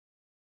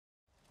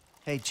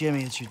Hey,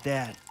 Jimmy, it's your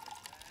dad.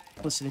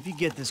 Listen, if you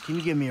get this, can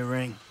you give me a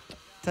ring?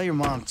 Tell your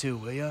mom, too,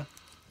 will ya?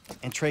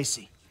 And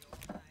Tracy.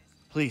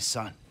 Please,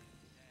 son.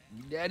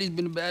 Daddy's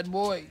been a bad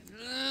boy.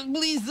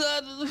 Please,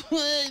 son.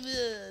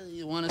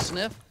 You want a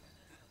sniff?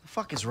 The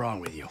fuck is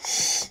wrong with you?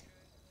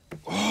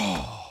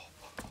 Oh.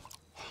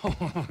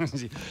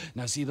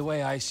 Now, see, the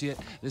way I see it,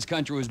 this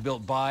country was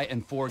built by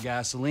and for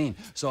gasoline.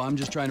 So I'm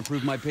just trying to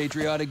prove my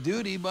patriotic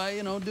duty by,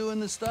 you know, doing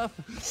this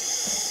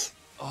stuff.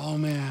 Oh,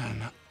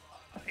 man.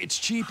 It's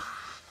cheap,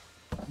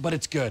 but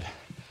it's good.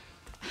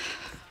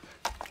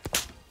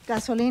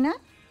 Gasolina?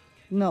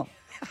 No.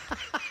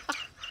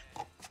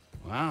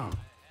 Wow.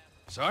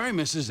 Sorry,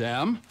 Mrs.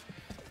 M.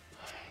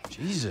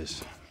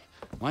 Jesus.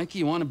 Mikey,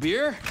 you want a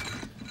beer?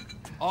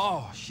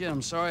 Oh, shit,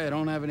 I'm sorry I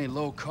don't have any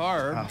low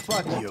carb. Oh,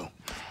 fuck you.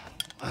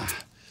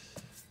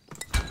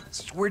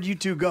 So where'd you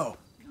two go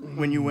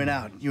when you went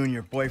out, you and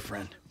your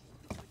boyfriend?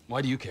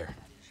 Why do you care?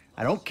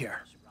 I don't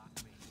care.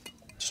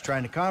 Just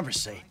trying to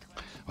conversate.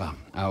 Well,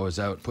 I was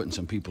out putting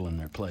some people in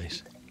their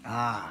place.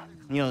 Ah,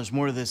 you know, there's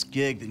more to this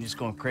gig than just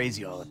going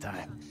crazy all the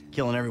time,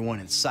 killing everyone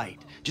in sight.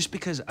 Just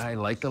because I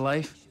like the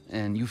life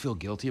and you feel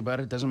guilty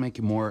about it doesn't make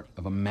you more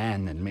of a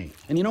man than me.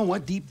 And you know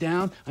what? Deep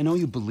down, I know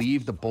you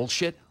believe the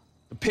bullshit.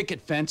 The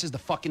picket fences, the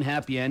fucking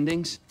happy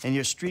endings. And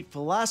your street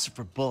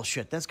philosopher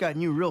bullshit, that's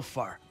gotten you real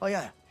far. Oh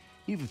yeah,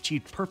 you've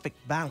achieved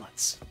perfect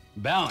balance.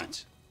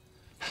 Balance?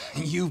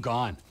 You've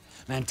gone.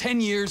 Man,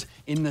 10 years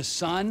in the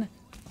sun,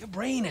 your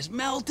brain is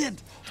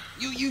melted.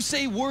 You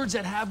say words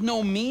that have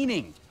no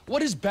meaning.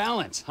 What is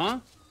balance, huh?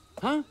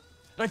 Huh?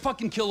 Did I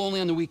fucking kill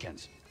only on the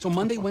weekends? So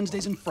Monday,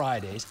 Wednesdays, and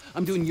Fridays,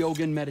 I'm doing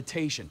yoga and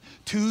meditation.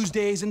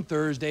 Tuesdays and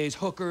Thursdays,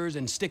 hookers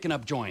and sticking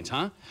up joints,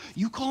 huh?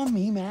 You call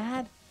me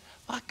mad?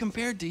 Fuck,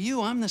 compared to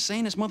you, I'm the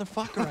sanest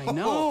motherfucker I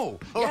know.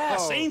 Yeah,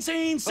 sane.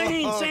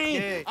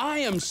 Okay. I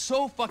am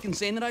so fucking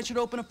sane that I should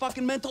open a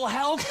fucking mental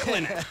health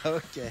clinic.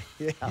 Okay,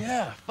 yeah.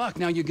 Yeah, fuck,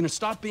 now you're gonna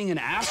stop being an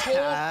asshole?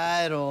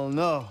 I don't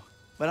know,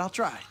 but I'll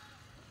try.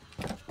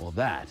 Well,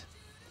 that,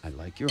 I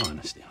like your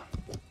honesty on.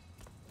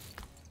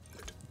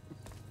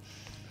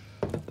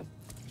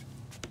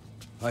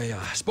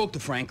 I spoke to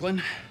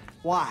Franklin.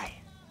 Why?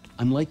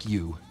 Unlike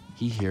you,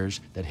 he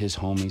hears that his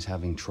homie's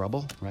having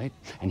trouble, right?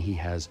 And he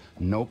has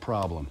no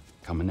problem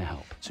coming to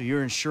help. So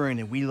you're ensuring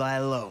that we lie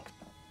low.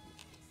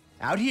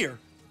 Out here,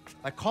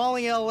 by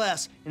calling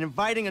LS and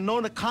inviting a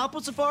known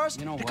accomplice of ours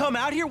You know to what? come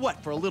out here,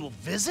 what, for a little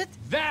visit?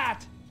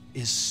 That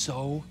is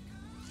so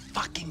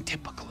fucking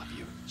typical of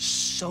you.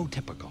 So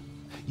typical.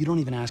 You don't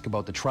even ask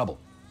about the trouble.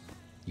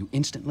 You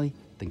instantly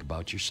think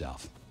about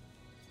yourself.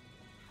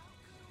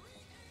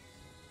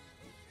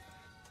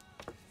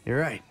 You're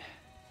right.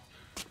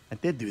 I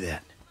did do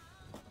that.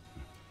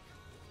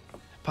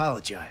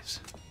 Apologize.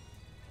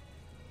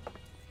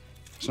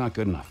 It's not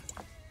good enough.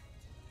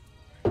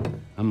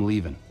 I'm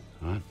leaving,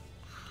 all right?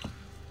 I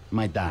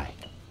might die.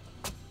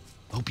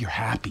 I hope you're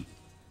happy.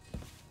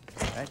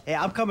 All right? Hey,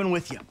 I'm coming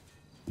with you.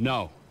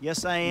 No.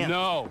 Yes, I am.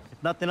 No.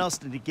 If nothing else,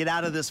 to get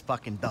out of this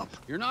fucking dump.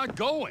 You're not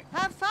going.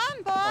 Have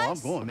fun, boys. Oh, I'm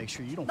going. Make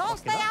sure you don't Don't fuck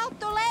stay it up.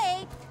 out too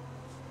late.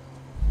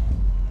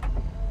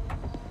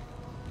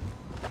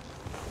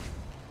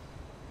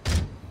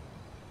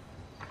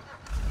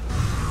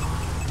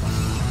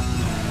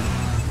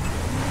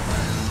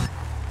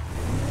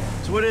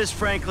 So what is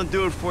Franklin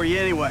doing for you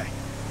anyway?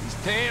 He's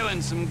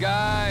tailing some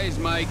guys,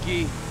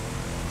 Mikey.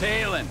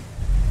 Tailing.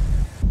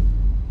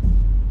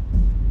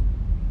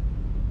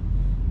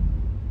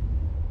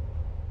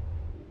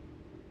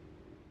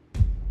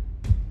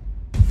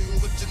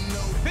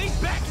 He's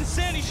back in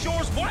Sandy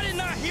Shores. Why didn't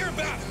I hear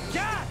about it?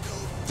 God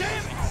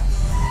damn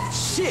it!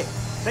 Shit!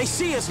 They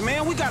see us,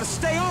 man. We gotta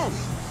stay on.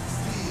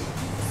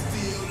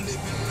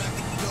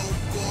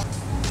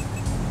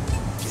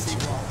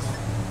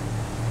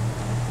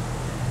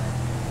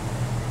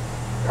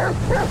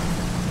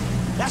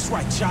 That's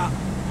right, Chop.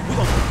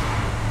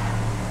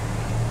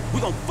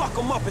 We gon' fuck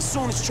them up as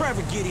soon as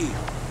Trevor get here.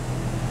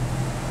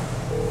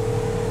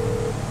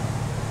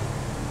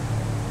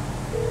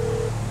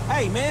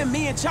 Hey, man,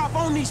 me and Chop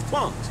on these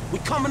punks. We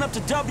coming up to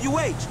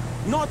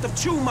WH, north of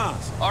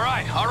Chumas. All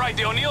right,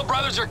 the O'Neill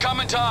brothers are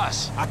coming to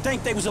us. I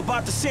think they was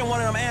about to send one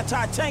of them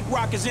anti-tank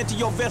rockets into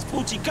your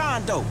Vespucci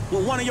condo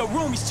when one of your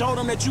roomies told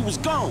them that you was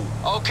gone.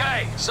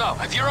 Okay, so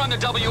if you're on the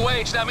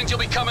WH, that means you'll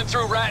be coming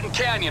through Ratton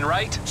Canyon,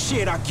 right?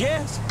 Shit, I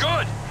guess.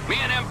 Good. Me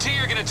and MT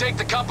are gonna take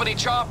the company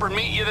chopper and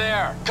meet you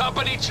there.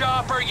 Company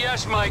chopper,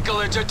 yes,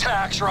 Michael, it's a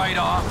tax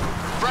write-off.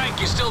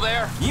 Frank, you still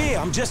there?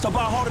 Yeah, I'm just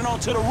about holding on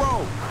to the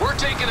road. We're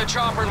taking the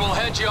chopper and we'll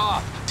head you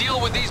off. Deal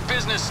with these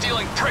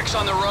business-stealing pricks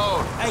on the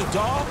road. Hey,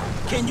 dawg,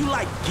 can you,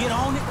 like, get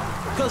on it?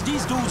 Because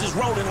these dudes is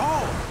rolling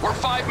hard. We're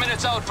 5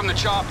 minutes out from the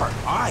chopper.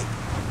 All right.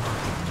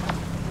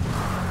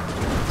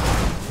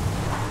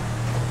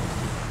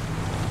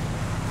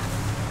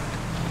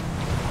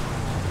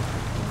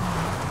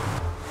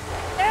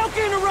 Elk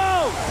in the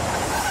road!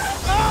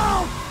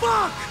 Oh,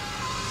 fuck!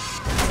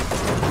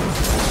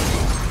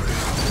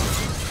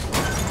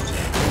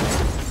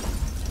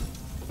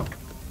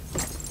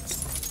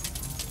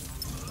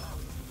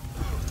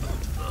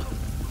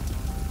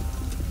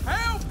 Hey,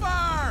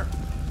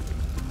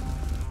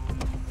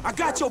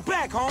 got your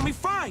back, homie.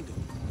 Find him.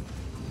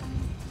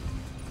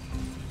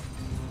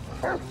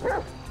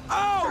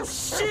 Oh,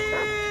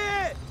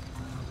 shit!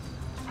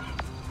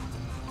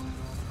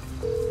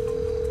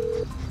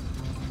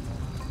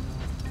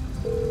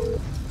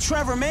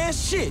 Trevor, man,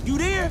 shit, you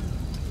there?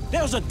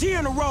 There was a deer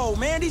in the road,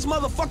 man. These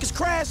motherfuckers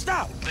crashed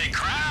out. They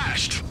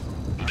crashed.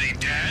 They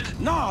dead?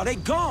 Nah, they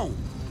gone.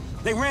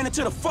 They ran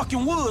into the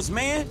fucking woods,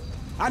 man.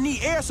 I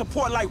need air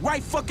support like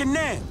right fucking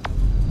now.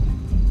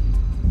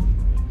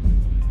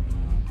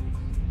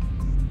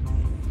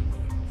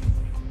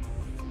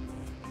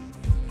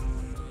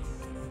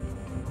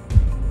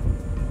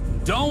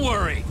 Don't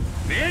worry.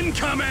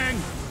 Incoming!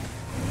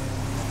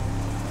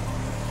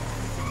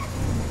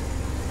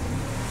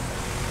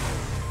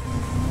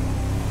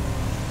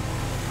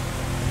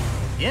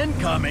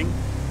 Incoming?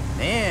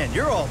 Man,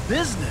 you're all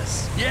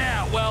business.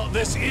 Yeah, well,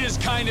 this is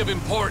kind of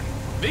important.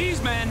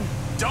 These men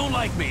don't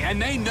like me, and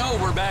they know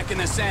we're back in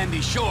the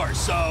sandy shore,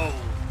 so...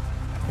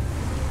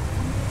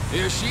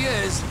 Here she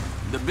is,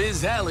 the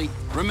Biz Alley.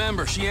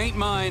 Remember, she ain't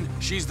mine,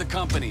 she's the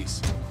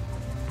company's.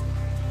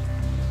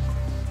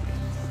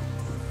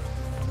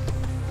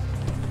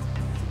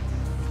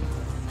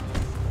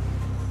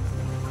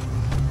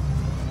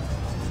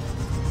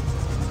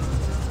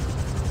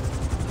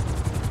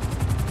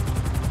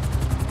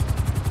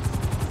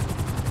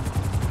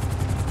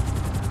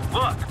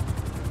 Look,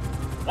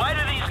 why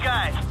do these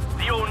guys,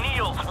 the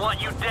O'Neills,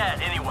 want you dead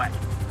anyway?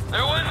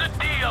 There was a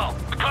deal.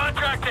 The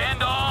contract to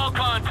end all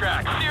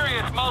contracts.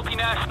 Serious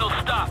multinational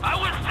stuff. I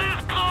was this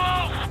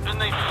close!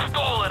 And they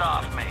stole it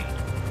off me.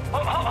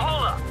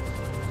 Hold up.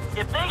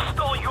 If they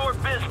stole your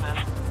business,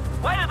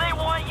 why do they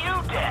want you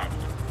dead?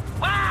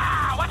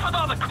 Wow! What's with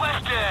all the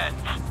questions?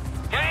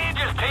 Can't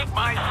you just take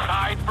my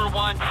side for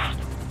once?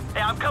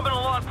 Hey, I'm coming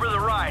along for the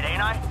ride,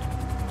 ain't I?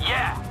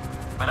 Yeah,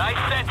 but I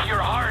sense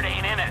your heart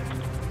ain't in it.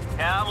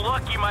 And I'm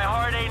lucky my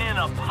heart ain't in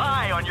a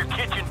pie on your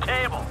kitchen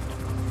table.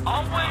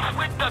 Always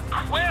with the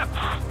quips.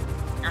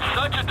 You're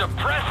such a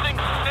depressing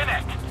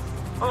cynic.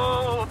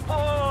 Oh,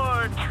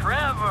 poor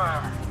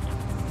Trevor.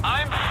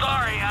 I'm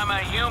sorry I'm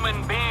a human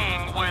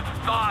being with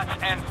thoughts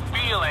and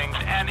feelings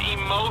and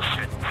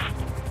emotions.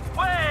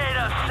 Wait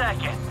a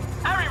second.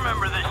 I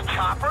remember this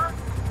chopper.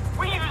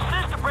 We used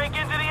this to break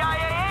into the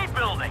IAA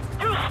building.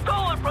 You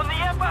stole it from the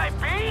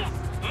FIB?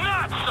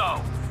 Not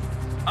so.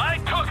 I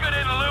took it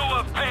in lieu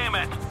of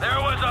payment. There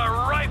was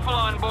a rifle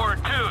on board,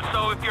 too,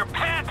 so if your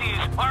panties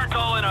aren't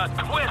all in a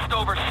twist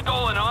over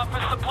stolen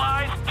office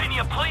supplies, can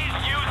you please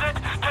use it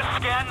to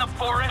scan the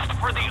forest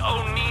for the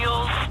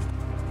O'Neills?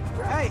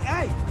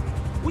 Hey,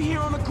 we here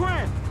on the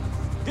ground.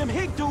 Them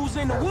hick dudes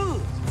in the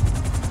woods.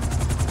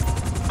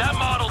 That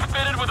model's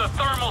fitted with a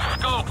thermal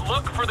scope.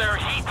 Look for their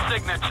heat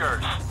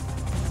signatures.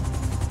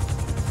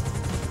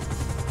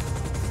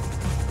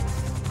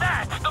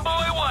 That's the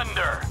Boy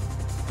Wonder.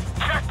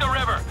 Check the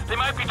river. They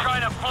might be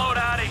trying to float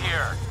out of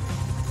here.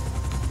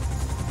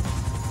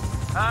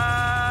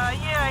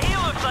 Yeah, he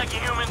looks like a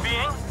human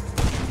being.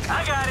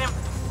 I got him.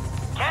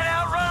 Can't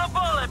outrun a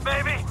bullet,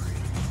 baby.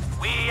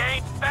 We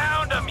ain't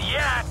found him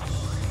yet.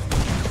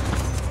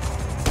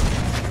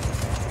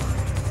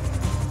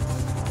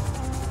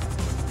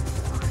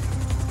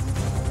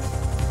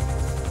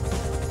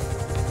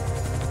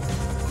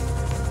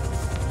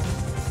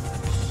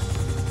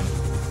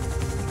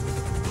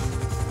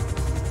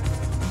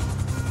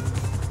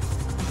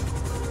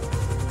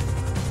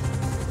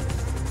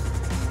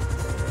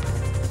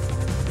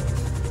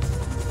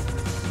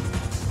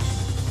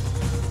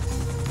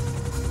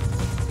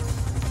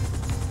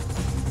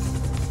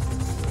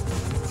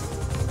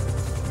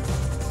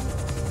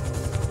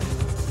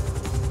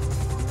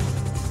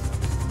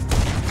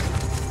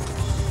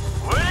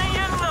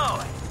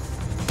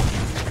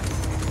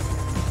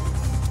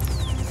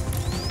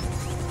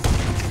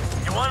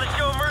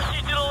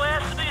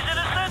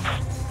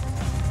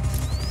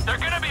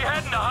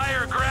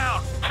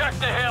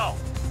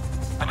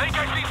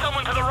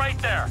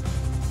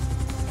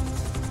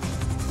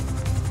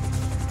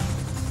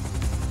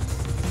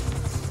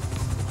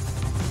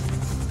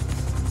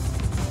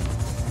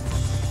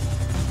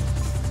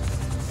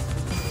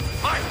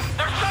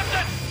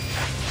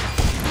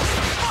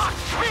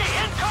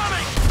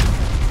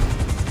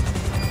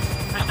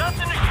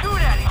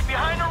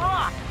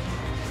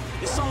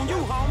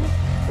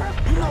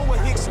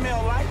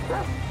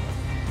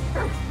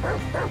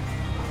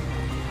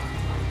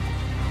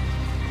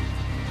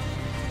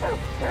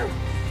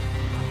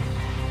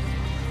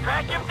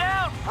 Track him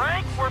down,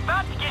 Frank. We're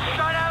about to get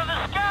shot out of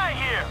the sky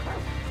here.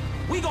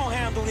 We gonna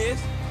handle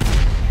this.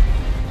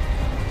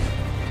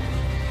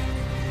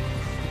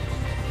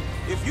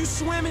 If you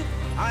swimming,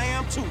 I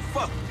am too.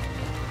 Fuck.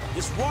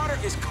 This water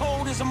is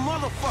cold as a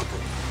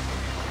motherfucker.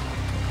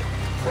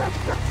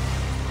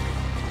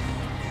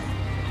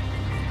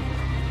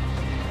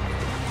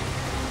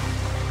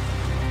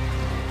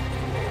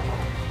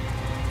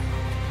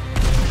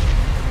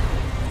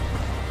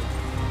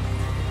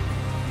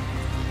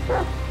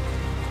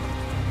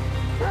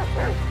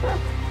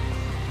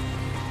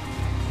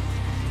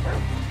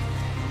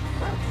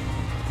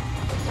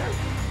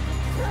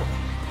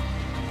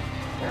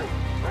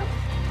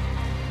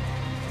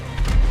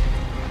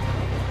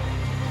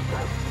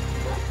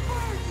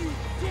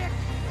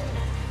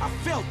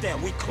 that.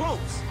 We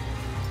close.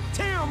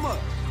 Tear him up.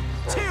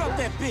 Tear up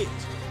that bitch.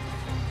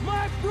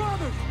 My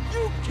brothers!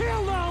 You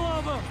killed all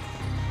of them!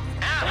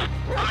 F,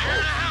 I'm here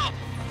to help!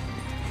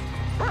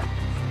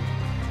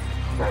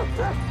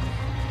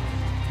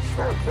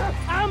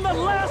 I'm the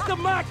last of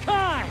my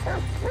kind!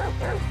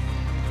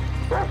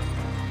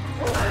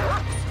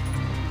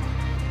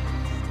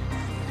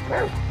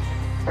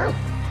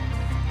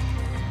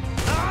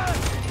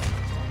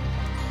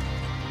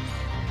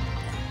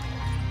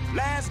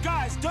 Last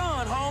guy's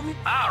done, homie.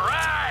 All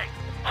right!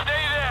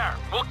 Stay there.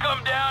 We'll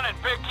come down and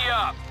pick you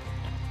up.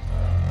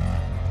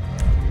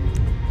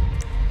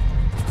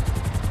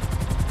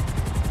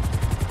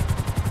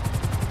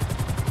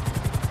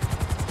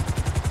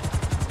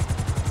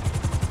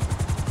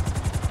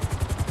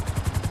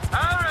 All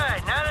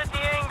right, now that the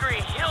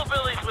angry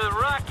hillbillies with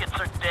rockets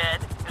are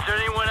dead, is there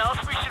anyone else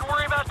we should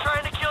worry about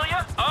trying to kill you?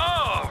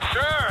 Oh,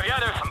 sure. Yeah,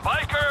 there's some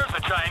bikers,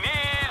 the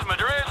Chinese,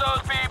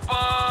 Madrizos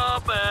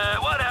people,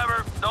 but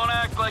whatever. Don't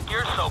act like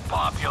you're so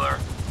popular.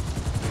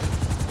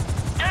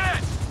 Get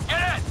it!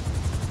 Get it!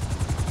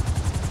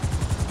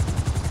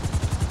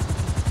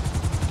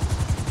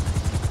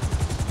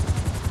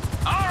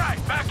 All right,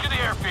 back to the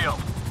airfield.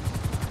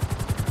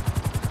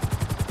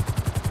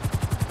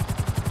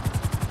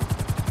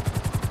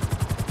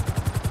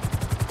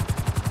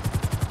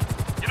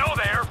 You know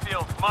the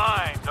airfield's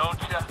mine, don't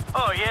you?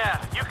 Oh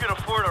yeah, you can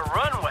afford a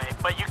runway,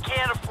 but you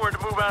can't afford to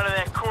move out of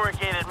that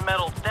corrugated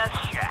metal death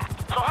shack.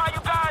 So how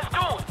you guys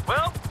doing?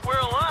 Well, we're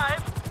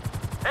alive.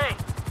 Hey,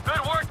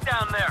 good work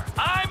down there.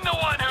 I'm the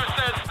one who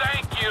says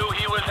thank you.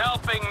 He was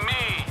helping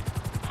me.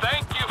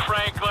 Thank you,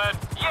 Franklin.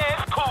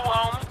 Yes, cool,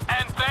 homie.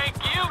 And thank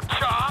you,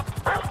 Chop.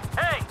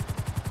 Hey,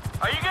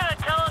 are you gonna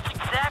tell us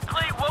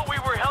exactly what we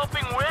were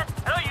helping with?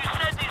 I know you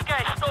said these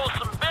guys stole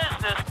some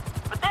business,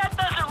 but that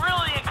doesn't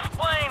really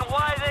explain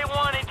why they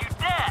wanted you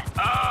dead.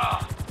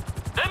 Oh,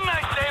 didn't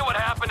I say what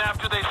happened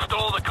after they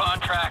stole the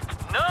contract?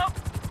 Nope,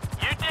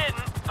 you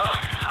didn't.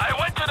 I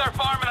went to their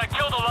farm and I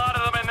killed a lot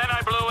of them and then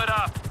I blew it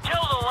up.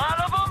 Killed a lot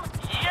of them?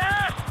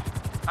 Yes!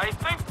 I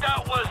think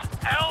that was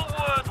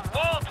Elwood,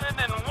 Walton,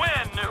 and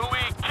Wynn who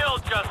we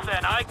killed just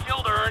then. I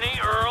killed Ernie,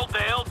 Earl,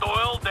 Dale,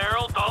 Doyle,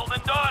 Daryl, Dalton,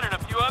 and Don, and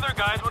a few other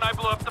guys when I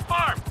blew up the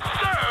farm.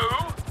 So,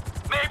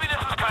 maybe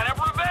this is kind of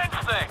a revenge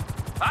thing.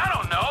 I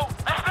don't know.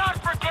 Let's not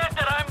forget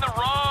that I'm the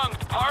wrong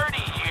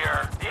party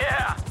here.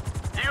 Yeah,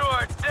 you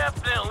are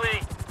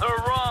definitely the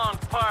wrong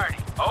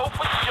party. Oh,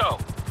 for sure.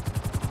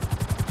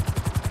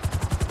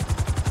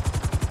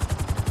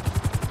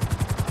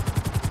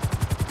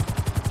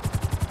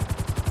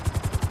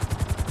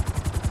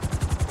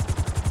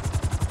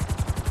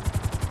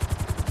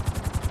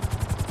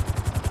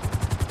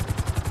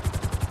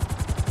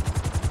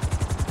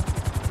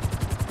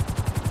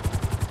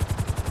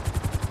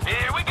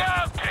 Here we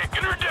go,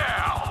 taking her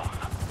down.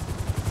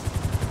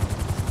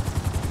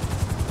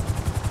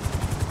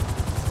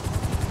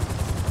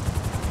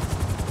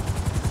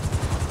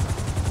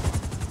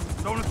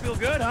 Don't it feel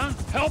good, huh?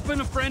 Helping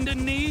a friend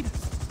in need?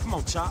 Come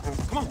on, Chop.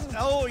 Come on.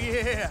 Oh,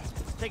 yeah.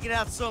 Taking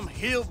out some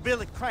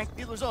hillbilly crank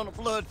dealers on a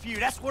blood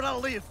feud. That's what I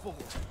live for.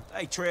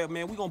 Hey, Trev,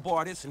 man, we gonna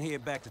borrow this and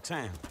head back to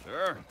town.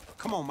 Sure.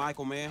 Come on,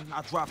 Michael, man.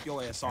 I'll drop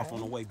your ass off on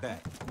the way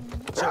back.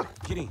 Chop,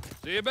 get in.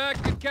 See you back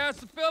at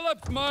Castle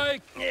Phillips,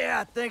 Mike.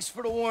 Yeah, thanks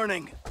for the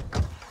warning.